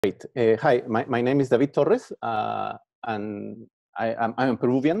Great. Hi, my name is David Torres, and I'm a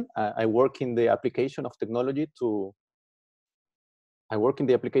Peruvian. I work in the application of technology to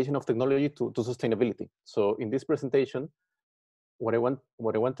to sustainability. So in this presentation, what I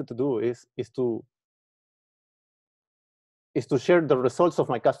wanted to do is to share the results of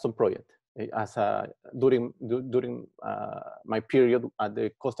my custom project as during my period at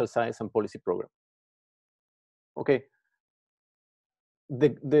the Coastal Science and Policy Program. Okay.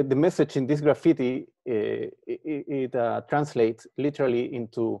 The message in this graffiti, it translates literally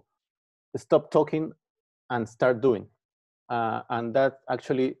into stop talking and start doing. And that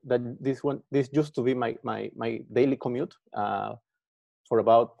actually, this used to be my daily commute for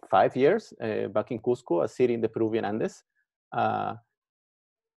about 5 years back in Cusco, a city in the Peruvian Andes.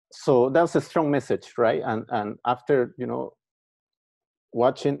 So that was a strong message, right? And after,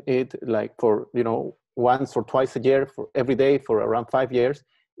 watching it like for, once or twice a year, for every day for around 5 years,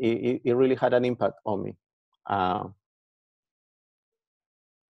 it really had an impact on me. And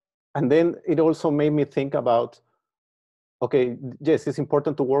then it also made me think about, okay, yes, it's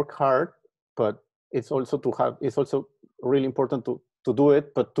important to work hard, but it's also really important to do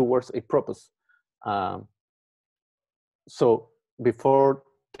it, but towards a purpose. So before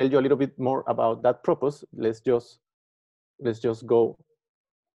tell you a little bit more about that purpose, let's just go.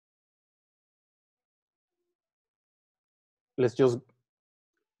 Let's just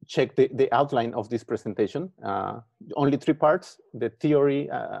check the outline of this presentation. Only 3 parts: the theory,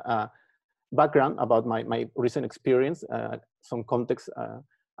 background about my recent experience, some context,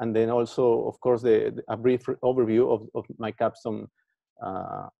 and then also, of course, a brief overview of my capstone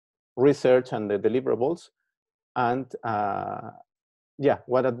research and the deliverables, and yeah,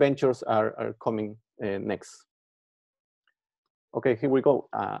 what adventures are coming next. Okay, here we go.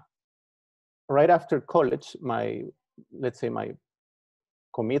 Right after college, let's say my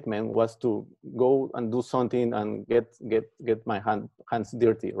commitment was to go and do something and get my hands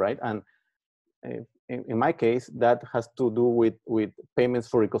dirty, right? And in my case, that has to do with payments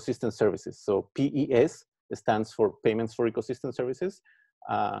for ecosystem services. So PES stands for Payments for Ecosystem Services,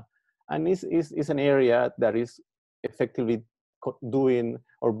 and is an area that is effectively doing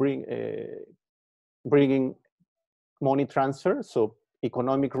or bringing money transfer, so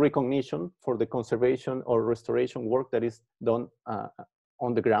economic recognition for the conservation or restoration work that is done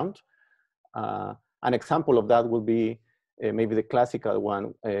on the ground. An example of that would be maybe the classical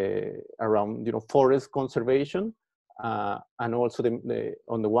one around forest conservation, and also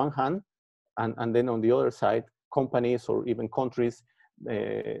on the one hand, and then on the other side, companies or even countries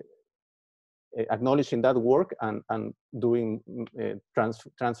acknowledging that work and doing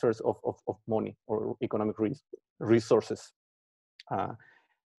transfers of money or economic resources.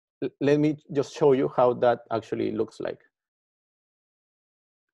 Let me just show you how that actually looks like.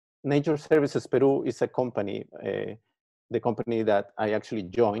 Nature Services Peru is a company, the company that I actually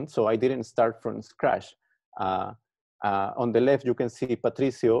joined, so I didn't start from scratch. On the left, you can see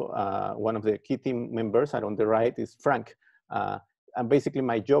Patricio, one of the key team members, and on the right is Frank. And basically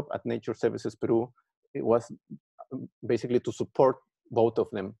my job at Nature Services Peru, it was basically to support both of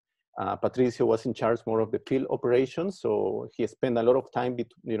them. Patricio was in charge more of the field operations, so he spent a lot of time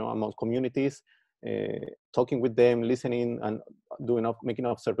among communities, talking with them, listening, and making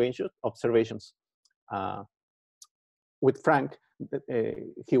observations. With Frank,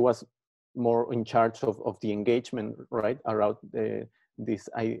 he was more in charge of the engagement, right, around the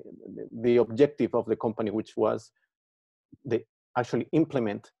objective of the company, which was they actually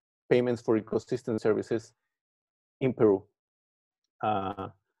implement payments for ecosystem services in Peru.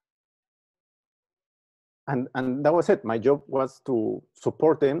 And that was it. My job was to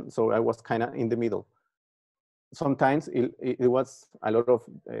support them, so I was kind of in the middle. Sometimes it was a lot of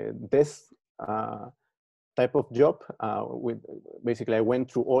this type of job. Basically, I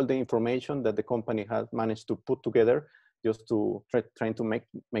went through all the information that the company had managed to put together, just to trying to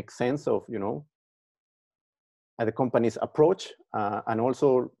make sense of the company's approach, and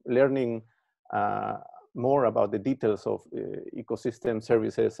also learning more about the details of ecosystem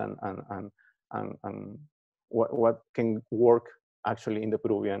services and what can work actually in the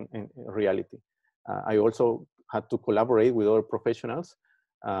Peruvian reality. I also had to collaborate with other professionals,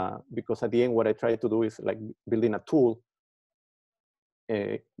 because at the end, what I try to do is like building a tool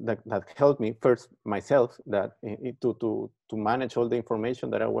that helped me first myself to manage all the information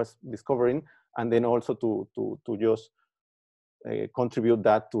that I was discovering, and then also to just contribute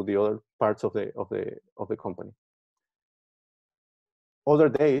that to the other parts of the company. Other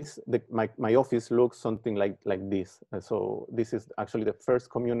days, my office looks something like this. So this is actually the first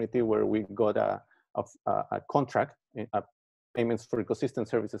community where we got a contract, a payments for ecosystem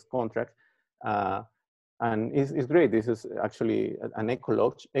services contract. And it's great. This is actually an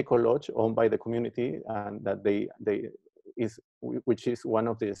eco lodge owned by the community, and that which is one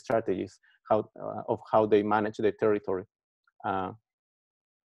of the strategies of how they manage the territory.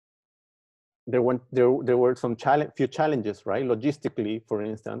 There were some few challenges, right? Logistically, for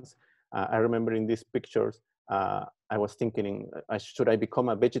instance, I remember in these pictures, I was thinking, should I become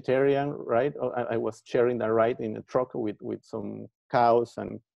a vegetarian, right? I was sharing that ride in a truck with some cows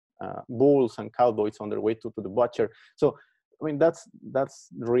and bulls and cowboys on their way to the butcher. So, I mean, that's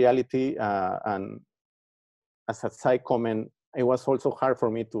reality. And as a side comment, it was also hard for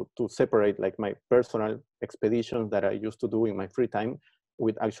me to separate like my personal expeditions that I used to do in my free time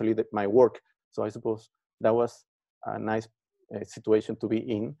with actually my work. So I suppose that was a nice situation to be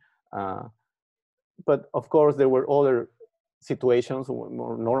in. But of course, there were other situations,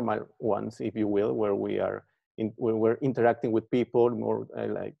 more normal ones, if you will, where we're interacting with people, more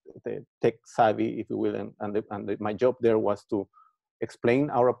like the tech savvy, if you will, and my job there was to explain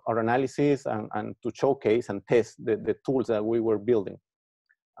our analysis and to showcase and test the tools that we were building,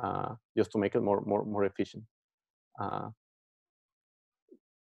 just to make it more efficient.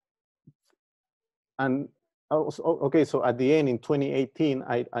 And also, okay, so at the end in 2018,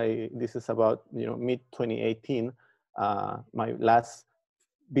 this is about mid 2018, my last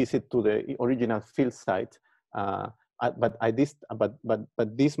visit to the original field site. But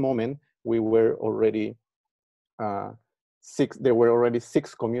this moment we were already there were already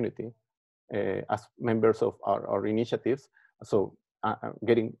 6 community as members of our initiatives. So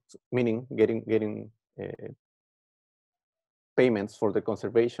getting payments for the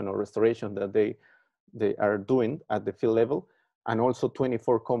conservation or restoration that they are doing at the field level, and also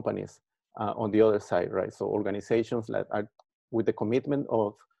 24 companies on the other side, right? So organizations that are with the commitment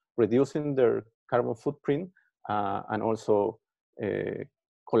of reducing their carbon footprint and also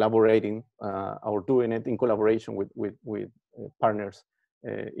collaborating or doing it in collaboration with partners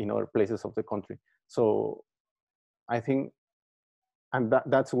in other places of the country. So I think, and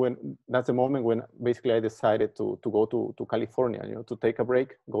that's the moment when basically I decided to go to California, to take a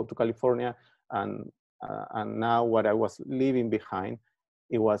break, go to California, and now what I was leaving behind,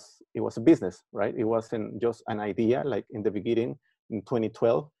 it was a business, right? It wasn't just an idea like in the beginning in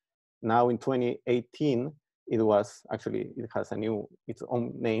 2012. Now in 2018, it was actually, it has its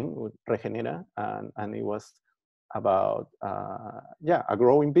own name, Regenera, and it was about a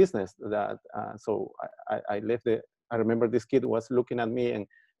growing business that so I left I remember this kid was looking at me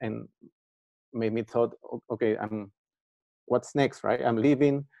and made me thought, okay, what's next, right? I'm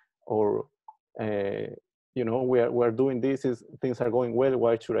leaving, or we're doing this, things are going well,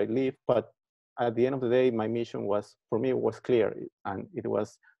 why should I leave? But at the end of the day, my mission was, for me, it was clear, and it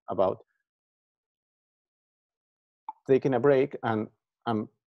was about taking a break and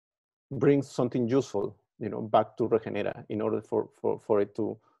bring something useful, back to Regenera, in order for it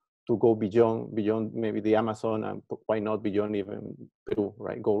to go beyond maybe the Amazon, and why not beyond even Peru,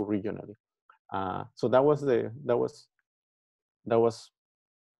 right? Go regionally. So that was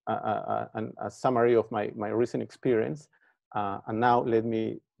a summary of my recent experience. And now let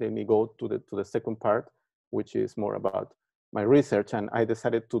me go to the second part, which is more about my research. And I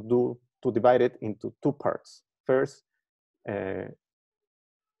decided to divide it into 2 parts. First, a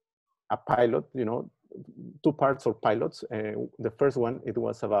pilot, 2 parts or pilots. The first one, it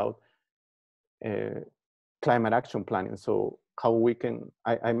was about climate action planning. So how we can,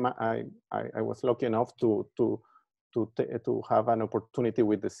 I was lucky enough to have an opportunity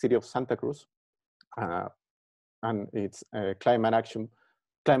with the city of Santa Cruz, and it's a climate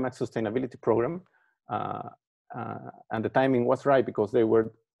sustainability program. And the timing was right because they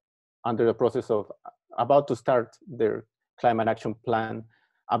were under the process of about to start their climate action plan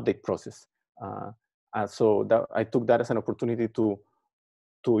update process. So I took that as an opportunity to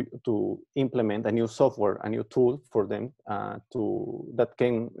implement a new software, a new tool for them that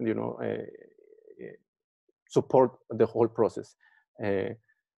can, support the whole process. I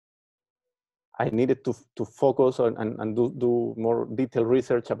needed to focus on and do more detailed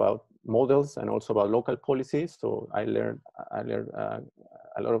research about models and also about local policies. So I learned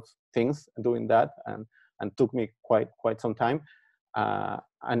a lot of things doing that, and took me quite some time.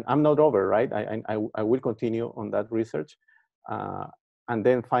 And I'm not over, right? I will continue on that research. And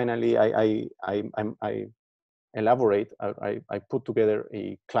then finally, I elaborate, I put together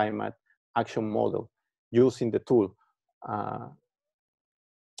a climate action model using the tool.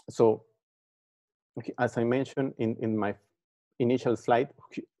 So as I mentioned in my initial slide,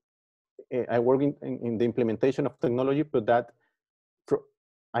 I work in the implementation of technology, but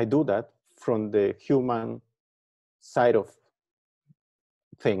I do that from the human side of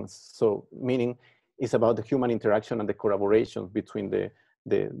things. So meaning it's about the human interaction and the collaboration between the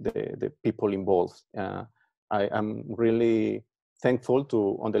people involved. I am really thankful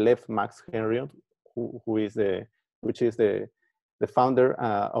to, on the left, Max Henriot, which is the founder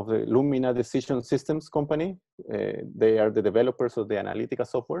of the Lumina Decision Systems company. They are the developers of the Analytica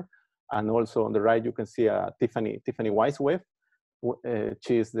software. And also on the right, you can see Tiffany Weisweb.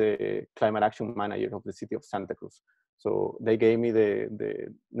 She is the climate action manager of the city of Santa Cruz. So they gave me the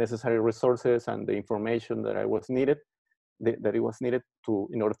necessary resources and the information that it was needed to,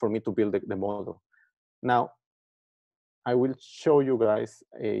 in order for me to build the model. Now, I will show you guys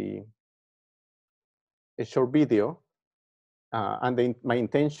a short video, and my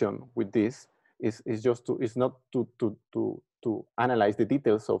intention with this is not to analyze the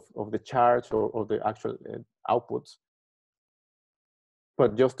details of the charge or the actual outputs,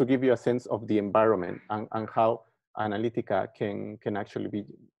 but just to give you a sense of the environment and how Analytica can actually be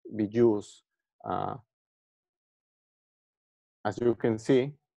used. As you can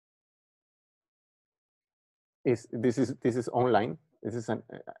see, this is online. This is an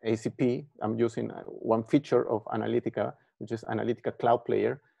ACP. I'm using one feature of Analytica, which is Analytica Cloud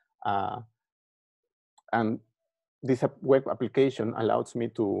Player, and this web application allows me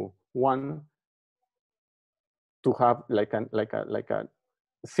to have like a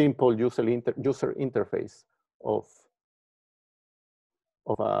simple user interface of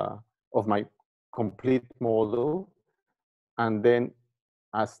my complete model, and then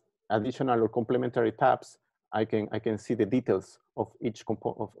as additional or complementary tabs, I can see the details of each part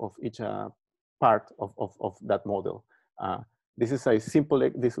of that model. This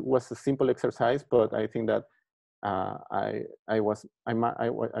was a simple exercise, but I think that I'm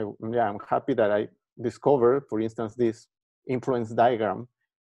happy that I discovered, for instance, this influence diagram,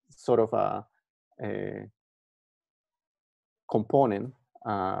 sort of a component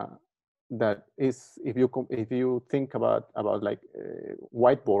that is, if you think about like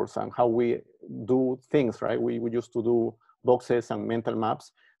whiteboards and how we do things, right? We used to do boxes and mental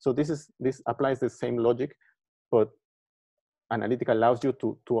maps. So this applies the same logic, but Analytica allows you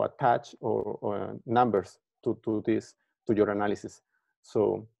to attach or numbers to your analysis.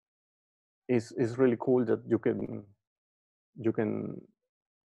 So it's really cool that you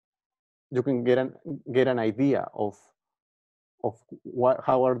can get an idea of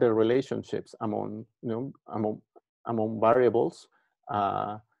how are the relationships among variables,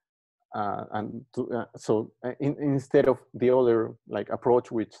 so instead of the other like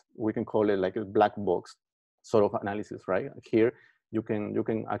approach, which we can call it like a black box sort of analysis, right? Here you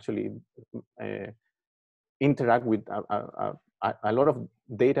can actually interact with a lot of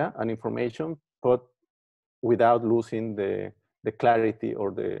data and information, but without losing the clarity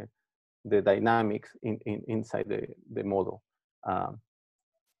or the dynamics inside the model.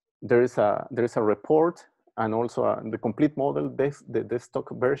 There is a report, and also the complete model, the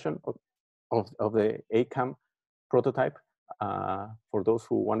desktop version of the ACAM prototype. For those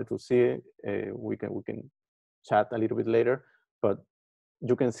who wanted to see it, we can chat a little bit later. But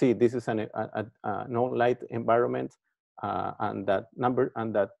you can see this is an no-light environment, and that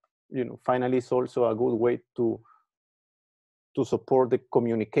finally is also a good way to support the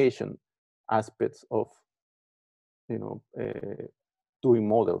communication aspects of doing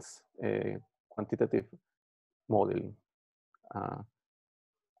models, quantitative modeling,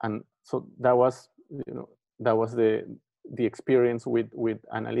 and so that was the experience with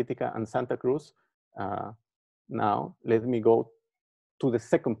Analytica and Santa Cruz. Now let me go to the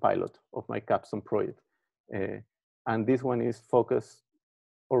second pilot of my capstone project, and this one is focused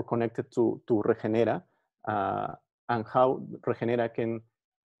or connected to Regenera, and how Regenera can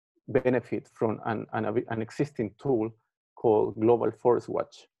benefit from an existing tool called Global Forest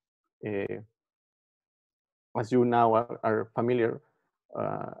Watch. As you now are familiar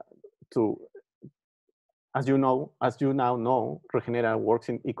as you now know, Regenera works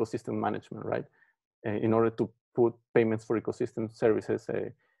in ecosystem management, right? In order to put payments for ecosystem services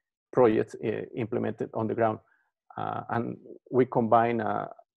projects implemented on the ground. And we combine,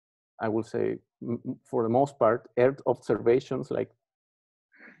 I will say, for the most part, Earth observations like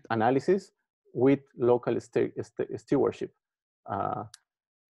analysis with local stewardship.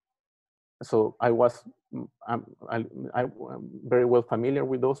 So I'm very well familiar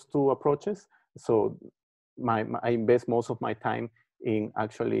with those two approaches. So I invest most of my time in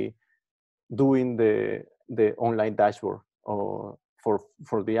actually doing the online dashboard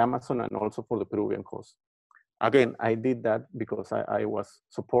for the Amazon and also for the Peruvian coast. Again, I did that because I was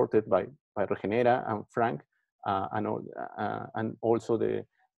supported by Regenera and Frank, and also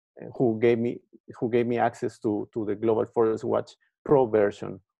who gave me access to the Global Forest Watch Pro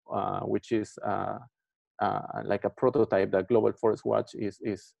version, which is like a prototype that Global Forest Watch is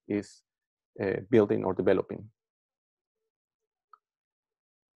building or developing.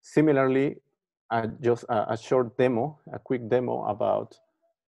 Similarly, just a short demo, a quick demo about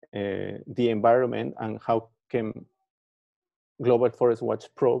the environment and how can Global Forest Watch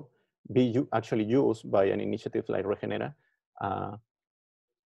Pro be actually used by an initiative like Regenera.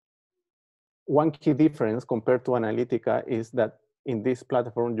 One key difference compared to Analytica is that in this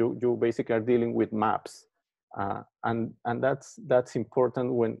platform, you basically are dealing with maps. And that's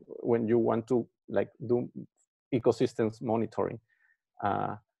important when you want to like do ecosystems monitoring.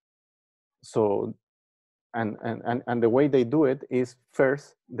 So the way they do it is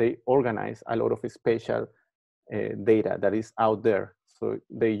first they organize a lot of spatial data that is out there. So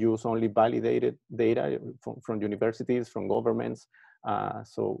they use only validated data from universities, from governments.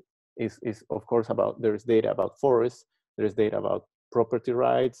 So it's of course there's data about forests, there's data about property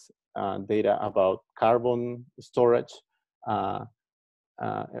rights, data about carbon storage, and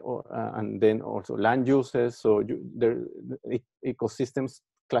then also land uses. So there ecosystems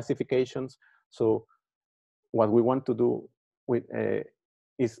classifications. So what we want to do with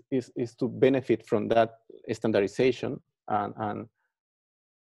is to benefit from that standardization and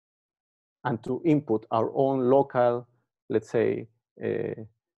to input our own local, let's say,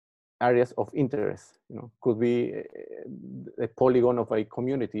 areas of interest. You know, could be a polygon of a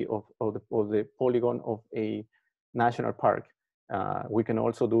community or the polygon of a national park. We can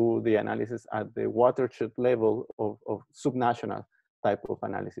also do the analysis at the watershed level of subnational type of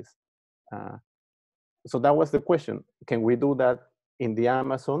analysis. So that was the question. Can we do that in the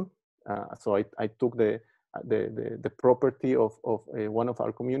Amazon? So I took the property of one of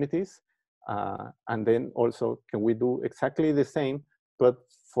our communities, and then also can we do exactly the same, but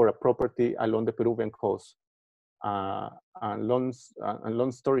for a property along the Peruvian coast? And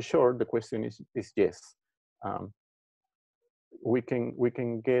long story short, the question is yes. We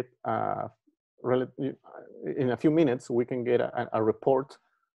can get in a few minutes we can get a report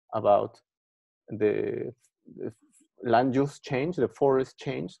about the land use change, the forest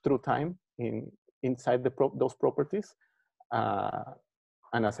change through time inside those properties.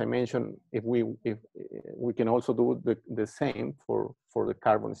 And as I mentioned, if we can also do the same for the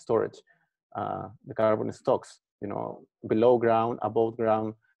carbon storage, the carbon stocks, you know, below ground, above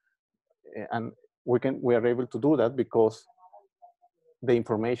ground, and we are able to do that because the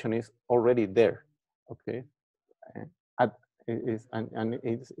information is already there. Okay, if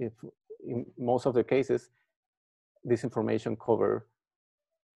in most of the cases, this information cover,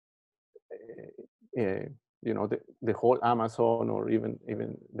 you know, the whole Amazon or even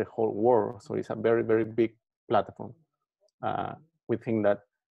the whole world. So it's a very, very big platform. We think that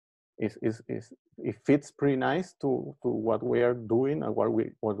it fits pretty nice to what we are doing and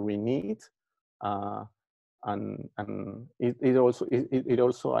what we need, and it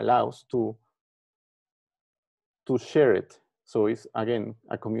also allows to share it. So it's again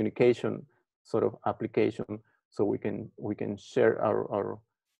a communication sort of application. So we can share our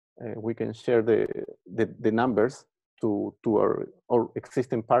we can share the numbers to our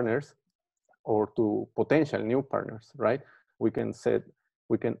existing partners or to potential new partners, right? We can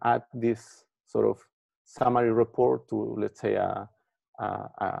add this sort of summary report to, let's say, a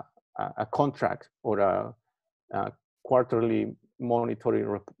contract or a quarterly monitoring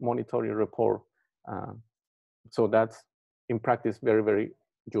report. So that's in practice very, very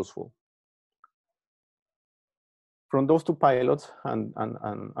useful. From those two pilots and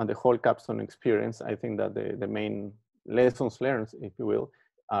the whole capstone experience, I think that the main lessons learned, if you will,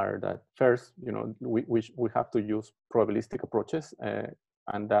 are that first, you know, we have to use probabilistic approaches,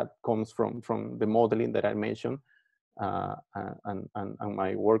 and that comes from the modeling that I mentioned, and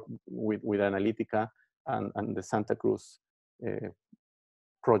my work with Analytica and the Santa Cruz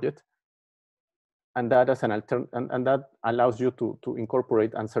project. And that as an and that allows you to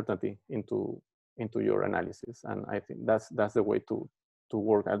incorporate uncertainty into your analysis. And I think that's the way to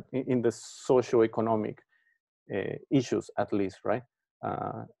work in the socio-economic issues, at least, right?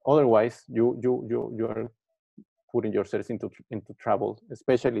 Otherwise, you are putting yourselves into trouble,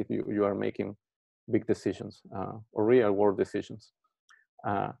 especially if you are making big decisions or real world decisions.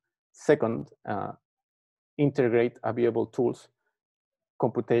 Second, integrate available tools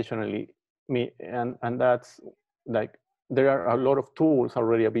computationally, and that's like, there are a lot of tools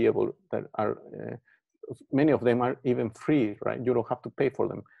already available that are, many of them are even free, right? You don't have to pay for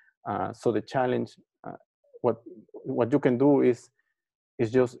them. So the challenge, what you can do is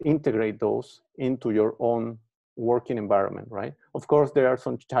just integrate those into your own working environment, right? Of course, there are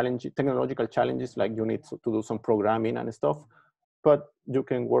some technological challenges, like you need to do some programming and stuff, but you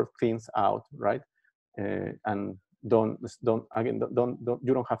can work things out, right? And don't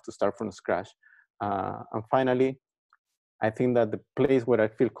you don't have to start from scratch. And finally, I think that the place where I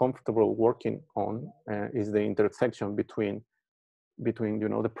feel comfortable working on is the intersection between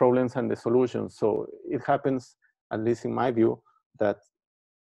the problems and the solutions. So it happens, at least in my view, that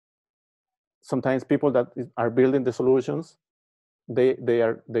sometimes people that are building the solutions, they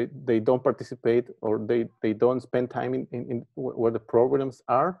don't participate, or they don't spend time in where the problems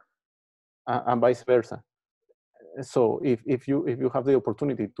are, and vice versa. So if you have the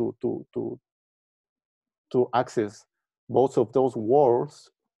opportunity to access both of those worlds,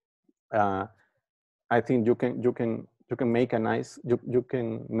 I think you can make a nice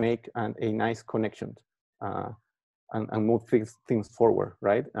a nice connection, and move things forward,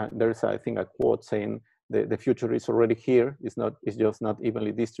 right? There's, I think, a quote saying the future is already here. It's just not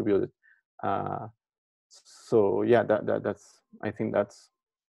evenly distributed. So yeah, that's, I think that's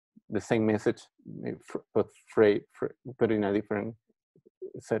the same message, but put in a different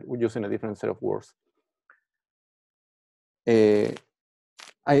set, using a different set of words. I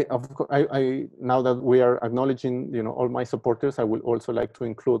now that we are acknowledging, all my supporters, I would also like to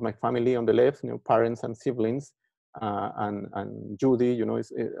include my family on the left, parents and siblings, and Judy,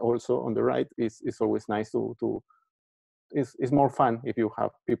 is also on the right. It's always nice it's more fun if you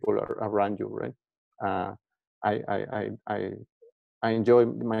have people around you, right? I enjoy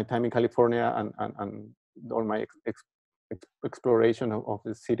my time in California, and all my exploration of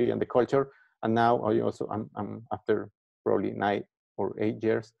the city and the culture. And now I'm after probably 9 or 8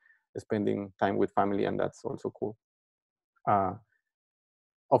 years spending time with family, and that's also cool.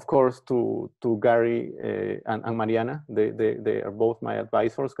 Of course, to Gary and Mariana, they are both my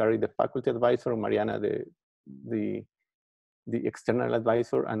advisors. Gary, the faculty advisor, and Mariana, the external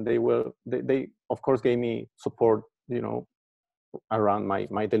advisor, and they of course gave me support, around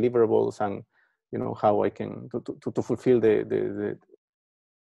my deliverables, and how I can to fulfill the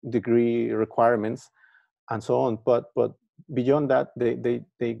degree requirements and so on. But beyond that, they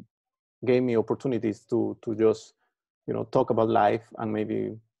gave me opportunities to just talk about life, and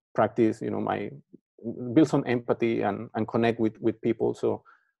maybe practice my build some empathy, and connect with people. So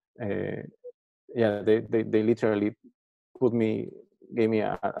yeah, they literally gave me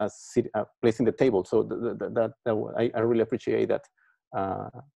a place in the table. So that I really appreciate that.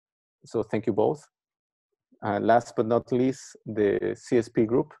 So thank you both. Last but not least, the CSP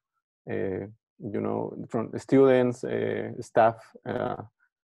group, from the students, staff,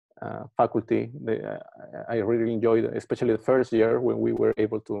 faculty. I really enjoyed, especially the first year, when we were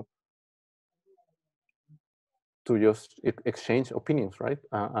able to just exchange opinions, right?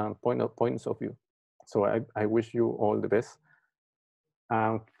 And points of view. So I wish you all the best.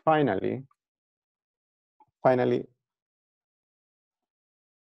 And finally,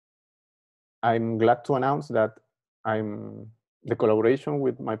 I'm glad to announce that the collaboration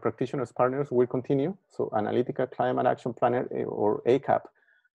with my practitioners partners will continue. So Analytica Climate Action Planner, or ACAP,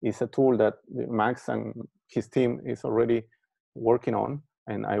 is a tool that Max and his team is already working on,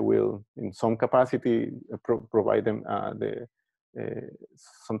 and I will, in some capacity, provide them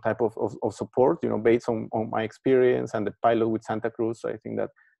some type of support, based on my experience and the pilot with Santa Cruz. So I think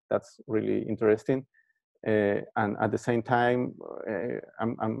that's really interesting. And at the same time,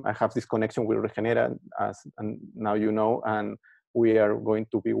 I have this connection with Regenera, and now and we are going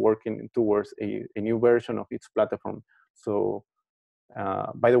to be working towards a new version of its platform. So,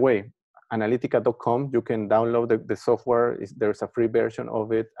 by the way, analytica.com, you can download the software. There's a free version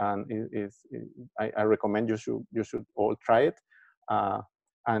of it, and I recommend you should all try it.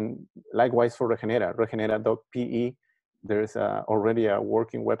 And likewise for Regenera, regenera.pe. There's already a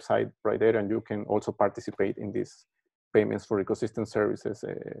working website right there, and you can also participate in these payments for ecosystem services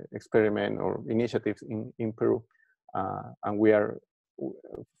experiment or initiatives in Peru. And we are,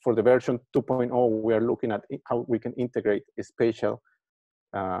 for the version 2.0, we are looking at how we can integrate a spatial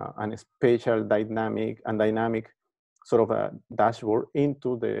dynamic sort of a dashboard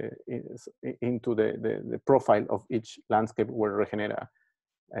into the profile of each landscape where Regenera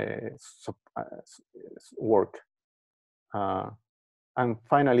work. And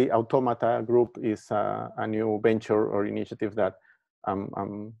finally, Automata Group is a new venture or initiative that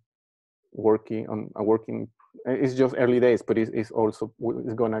I'm working on. It's just early days, but it's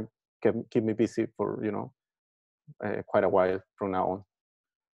gonna keep me busy for quite a while from now on.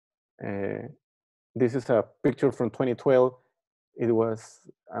 This is a picture from 2012. It was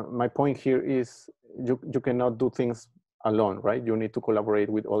my point here is you cannot do things alone, right? You need to collaborate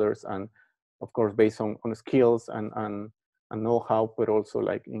with others, and of course based on skills and know-how, but also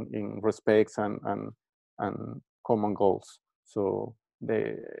like in respects and common goals. So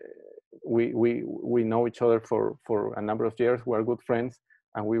we know each other for a number of years. We are good friends,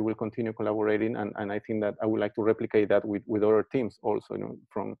 and we will continue collaborating. And I think that I would like to replicate that with other teams also,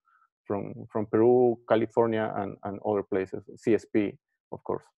 from Peru, California, and other places, CSP, of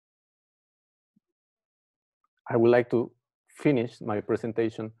course. I would like to finish my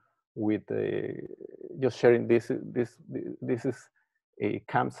presentation with just sharing this is a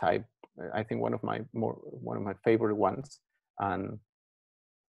campsite. I think one of my favorite ones, and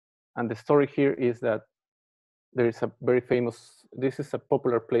the story here is that there is a very famous. This is a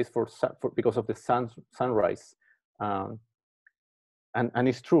popular place for because of the sunrise, and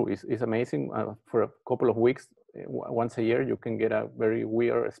it's true. It's amazing. For a couple of weeks, once a year, you can get a very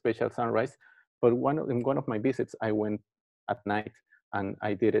weird, special sunrise. But in one of my visits, I went at night, and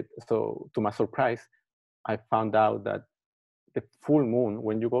I did it. So to my surprise, I found out that the full moon,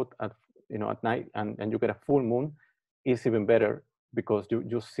 when you go at night and you get a full moon, is even better, because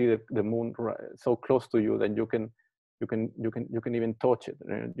you see the moon so close to you that you can even touch it.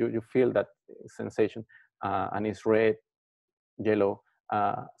 You feel that sensation, and it's red, yellow.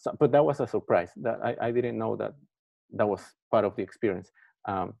 But that was a surprise. That I didn't know that was part of the experience.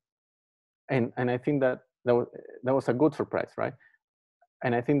 And I think that was a good surprise, right?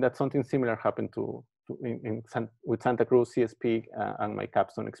 And I think that something similar happened with Santa Cruz CSP and my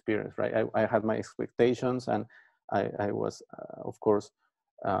capstone experience, right? I had my expectations, and I was, of course,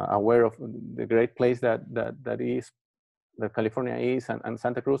 aware of the great place that California is, and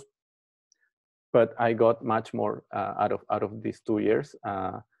Santa Cruz. But I got much more out of these 2 years,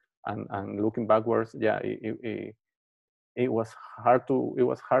 and looking backwards, yeah, it was hard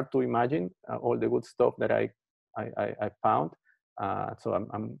to imagine all the good stuff that I found. So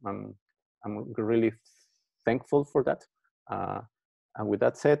I'm really thankful for that. And with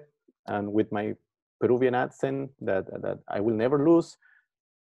that said, and with my Peruvian accent that I will never lose,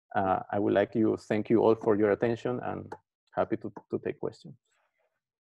 I would like to thank you all for your attention, and happy to take questions.